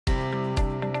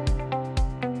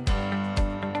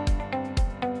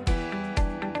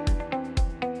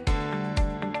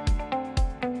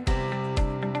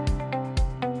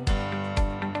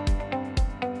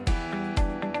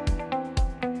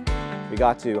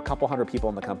got to a couple hundred people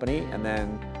in the company, and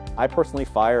then I personally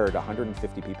fired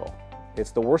 150 people.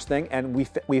 It's the worst thing, and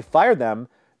we fired them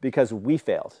because we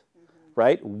failed,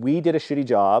 right? We did a shitty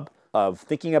job of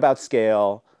thinking about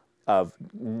scale, of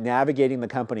navigating the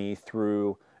company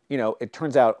through, it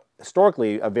turns out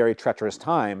historically a very treacherous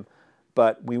time,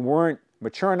 but we weren't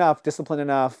mature enough, disciplined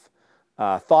enough,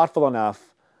 thoughtful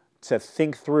enough to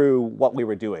think through what we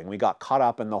were doing. We got caught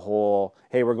up in the whole,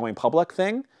 hey, we're going public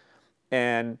thing.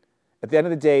 And at the end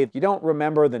of the day, you don't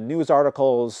remember the news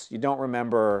articles, you don't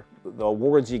remember the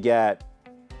awards you get.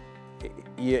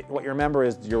 What you remember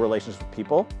is your relationships with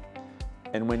people.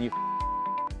 And when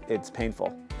it's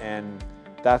painful. And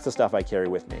that's the stuff I carry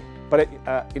with me. But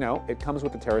it comes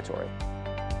with the territory.